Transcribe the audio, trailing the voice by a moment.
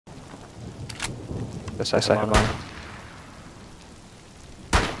Yes, I say hold on.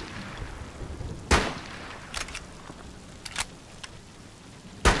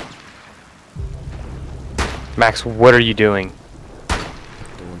 Max, what are you doing?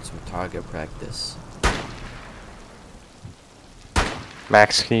 Doing some target practice.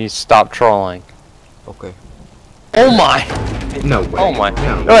 Max, can you stop trolling? Okay. Oh my! No way. Oh my!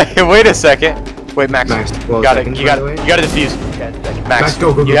 No. Wait a second. Wait, Max. Max, you 12 gotta seconds, you by gotta the way. you gotta defuse. Max,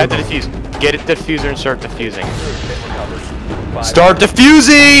 go, you have to go. defuse. Get it diffuser and start diffusing. Start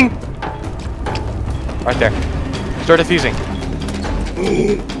diffusing! Right there. Start diffusing.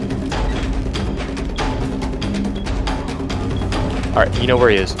 Alright, you know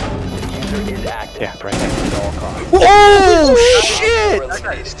where he is. Yeah, right there. Oh shit! That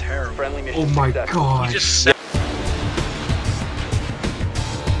guy is terrible. Oh my god. He just said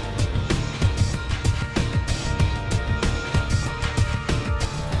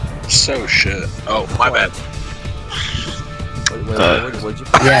so shit. Oh, my bad. What'd you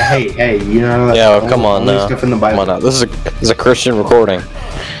Yeah, hey, you know. Yeah, well, come on only now. Stuff in the Come Bible. on now. This is a Christian recording.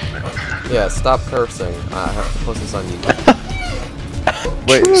 Yeah, stop cursing. I have to post this on YouTube.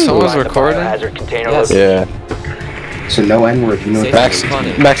 Wait, someone's recording? Yes. Yeah. So no N-word, you know. Say Max, something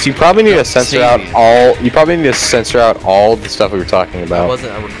funny. Max, you probably need to censor out all. You probably need to censor out all the stuff we were talking That about.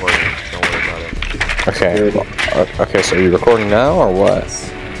 wasn't a recording. Don't worry about it. Okay. Okay, so are you recording now or what?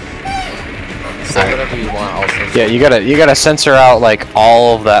 Say whatever you want. I'll censor. Yeah, you gotta censor out like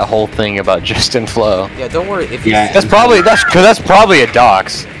all of that whole thing about Justin Flo. Yeah, don't worry. If you Yeah. That's probably a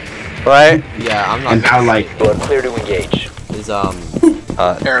dox, right? Yeah, I'm not. and how like Clear to engage. Is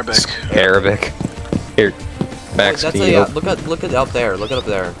Arabic. Arabic. Here, Max. that's can a you- look at up there. Look it up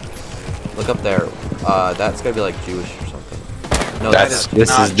there. Look up there. That's gonna be like Jewish or something. No, This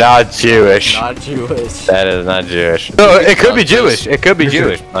not is not Jewish. not Jewish. That is not Jewish. No, it could be Jewish. It could be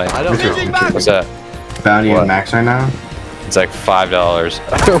Jewish. Like, I don't know. what's that? bounty What? and Max right now. It's like $5.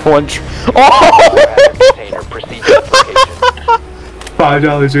 One. Oh! Container proceed to location.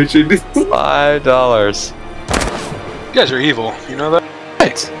 $5, Richard. $5. You guys are evil. You know that?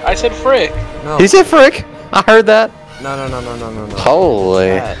 What? I said frick. No. He said frick. I heard that. No.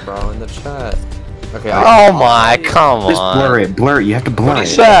 Holy. Chat, bro, in the chat. Okay. Oh my, come Just blur on. it, you have to blur it.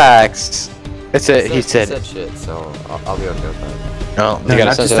 Facts. It's a, he said. shit, so I'll be okay with that. Oh, No, you gotta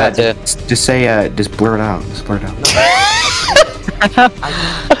not just censor that too. Just say, just blur it out. Just blur it out.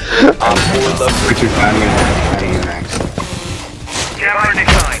 Richard, bounty and Max.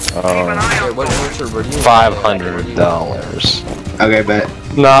 Wait, where do you $500. Okay, but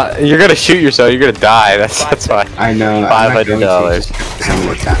Nah, you're gonna shoot yourself. You're gonna die. That's why. I know. I'm not going to, $500. just having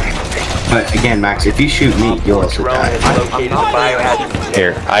a time. But again, Max, if you shoot me, you'll also Drone die. has located the biohazard.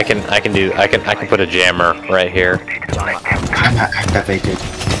 Here, I can put a jammer right here. I bet they did.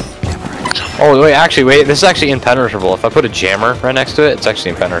 Oh wait, this is actually impenetrable. If I put a jammer right next to it, it's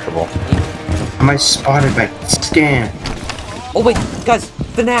actually impenetrable. Am I spotted by scan? Oh wait, guys,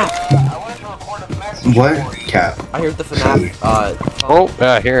 FNAF! What? Cap. I heard the FNAF. Oh,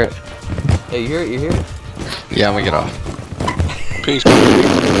 yeah, I hear it. Yeah, you hear it? You hear it? Yeah, I'm gonna get off. Peace.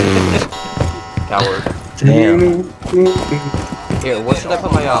 Coward. Damn. Here, what should I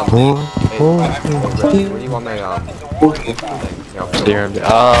put my wait, where do you want my thing? Yeah, I'll put it- Dear,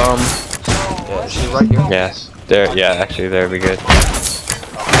 yeah, she's right here. yes. There, yeah, actually, there would be good.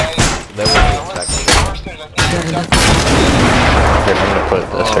 They will be expecting. Here, I'm gonna put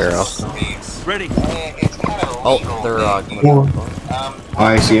this here off. Oh, they're Oh,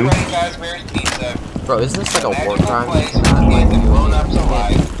 I see him. bro, isn't this like a war crime?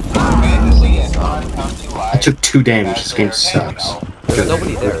 I took 2 damage. This game sucks. There's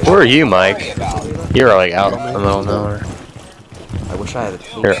nobody there. Where are you, Mike? You're like out in the middle of nowhere. I wish I had a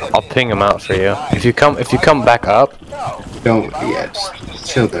Here, I'll ping him out for you. If you come back up, Don't. Yeah, just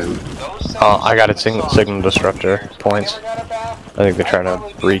chill, dude. I got a signal disruptor points. I think they're trying to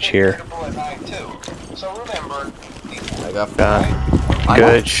breach here. I got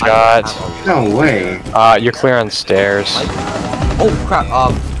Good shot. No way. You're clear on stairs. Oh crap!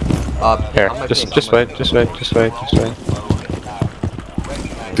 Here, on my just ping, wait.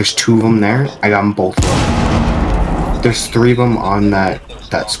 There's 2 of them there. I got them both. There's 3 of them on that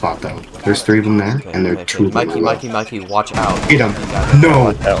spot though. There's 3 of them there, and there are 2 of them. Mikey, watch out. Hit him.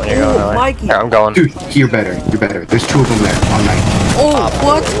 No. That one you're going that way. Mikey. Here, I'm going. Dude, you're better. There's 2 of them there on night. Oh,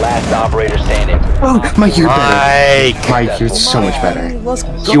 what? Last operator standing. Oh, Mike, you're better. Mike! Mike, you're so much better. Let's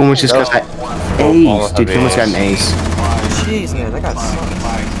You almost just got that ace, dude. You almost got an ace. Jeez, man, that got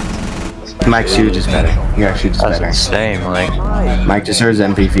sucked. Mike's you just better. You're actually just That's better. insane, Mike. Mike deserves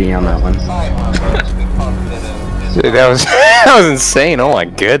MVP on that one. Dude, that was that was insane. Oh my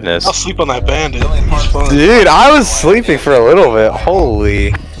goodness. I'll sleep on that bandit. He's fun. Dude, I was sleeping for a little bit.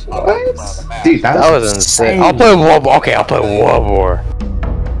 Holy. Dude, That was insane. I'll play one. Okay, I'll play one more.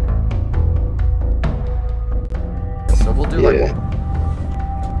 So we'll do like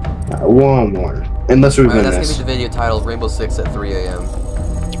one more. Unless we Alright, win that's this. gonna be the video title, Rainbow Six at 3 a.m.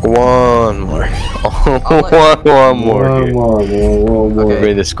 One more. one more. One more. Okay.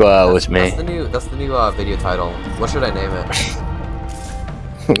 Bring the squad with me. That's the new video title. What should I name it?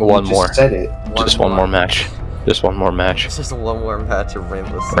 One You more. just said it. Just one more match. Just one more match. It's just one more match of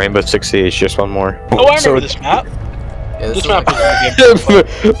Rainbow Six. Rainbow Six Siege. Just one more. Oh, I remember this map. Yeah, This is map like- is a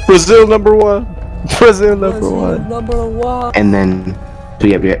game. Brazil number one. Brazil number one. Number one. And then so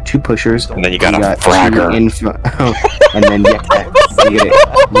we got 2 pushers. And then you got a 2 fragger. and then you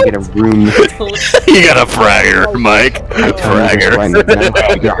get a room. You got a fragger, Mike. I tell you this right now, you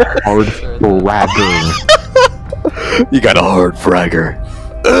got a hard fragger. You got a hard fragger.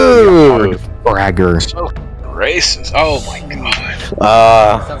 Hard Ooh. fragger. So racist. Oh my god.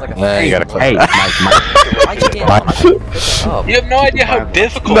 Sounds like a You gotta click Hey, that. Mike. Why you can't pick it up? You have no idea how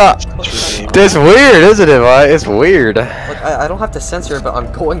difficult Nah. this is. It's weird, isn't it, Mike? It's weird. Like, I don't have to censor it, but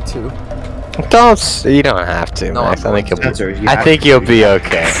I'm going to. You don't have to, No, Max. I'm I think you'll Censor, be. you I have think to. you'll be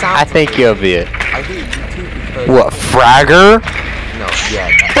okay. I think you'll be it. I hate YouTube because... What, fragger? No, yeah.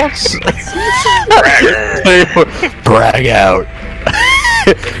 Brag out.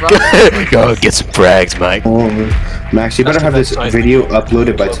 Go get some frags, Mike. Max, you better have this video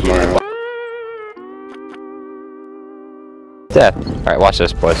uploaded by tomorrow. Death. Alright, watch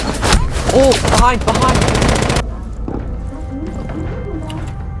this, boys. Oh, behind!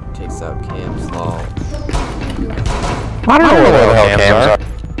 Takes out Cam's Law. I don't know where the hell cams are.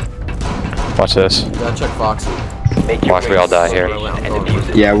 Watch this. Gotta check Foxy. Make your Watch, we way all to die the here. location and defuse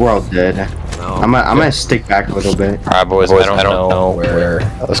it. Yeah, we're all dead. No. I'm gonna stick back a little bit. Alright, boys, I don't know where.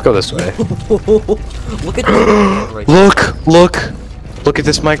 Let's go this way. Look at this right there. Look at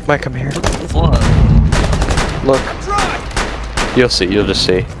this, Mike. Mike, come here. Look. You'll see. You'll just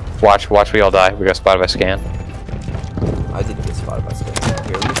see. Watch. We all die. We got spotted by scan. I didn't get spotted by Scan.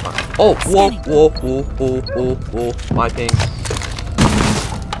 Here, let me find. Oh, whoa. My ping.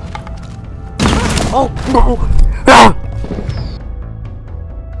 Oh, no.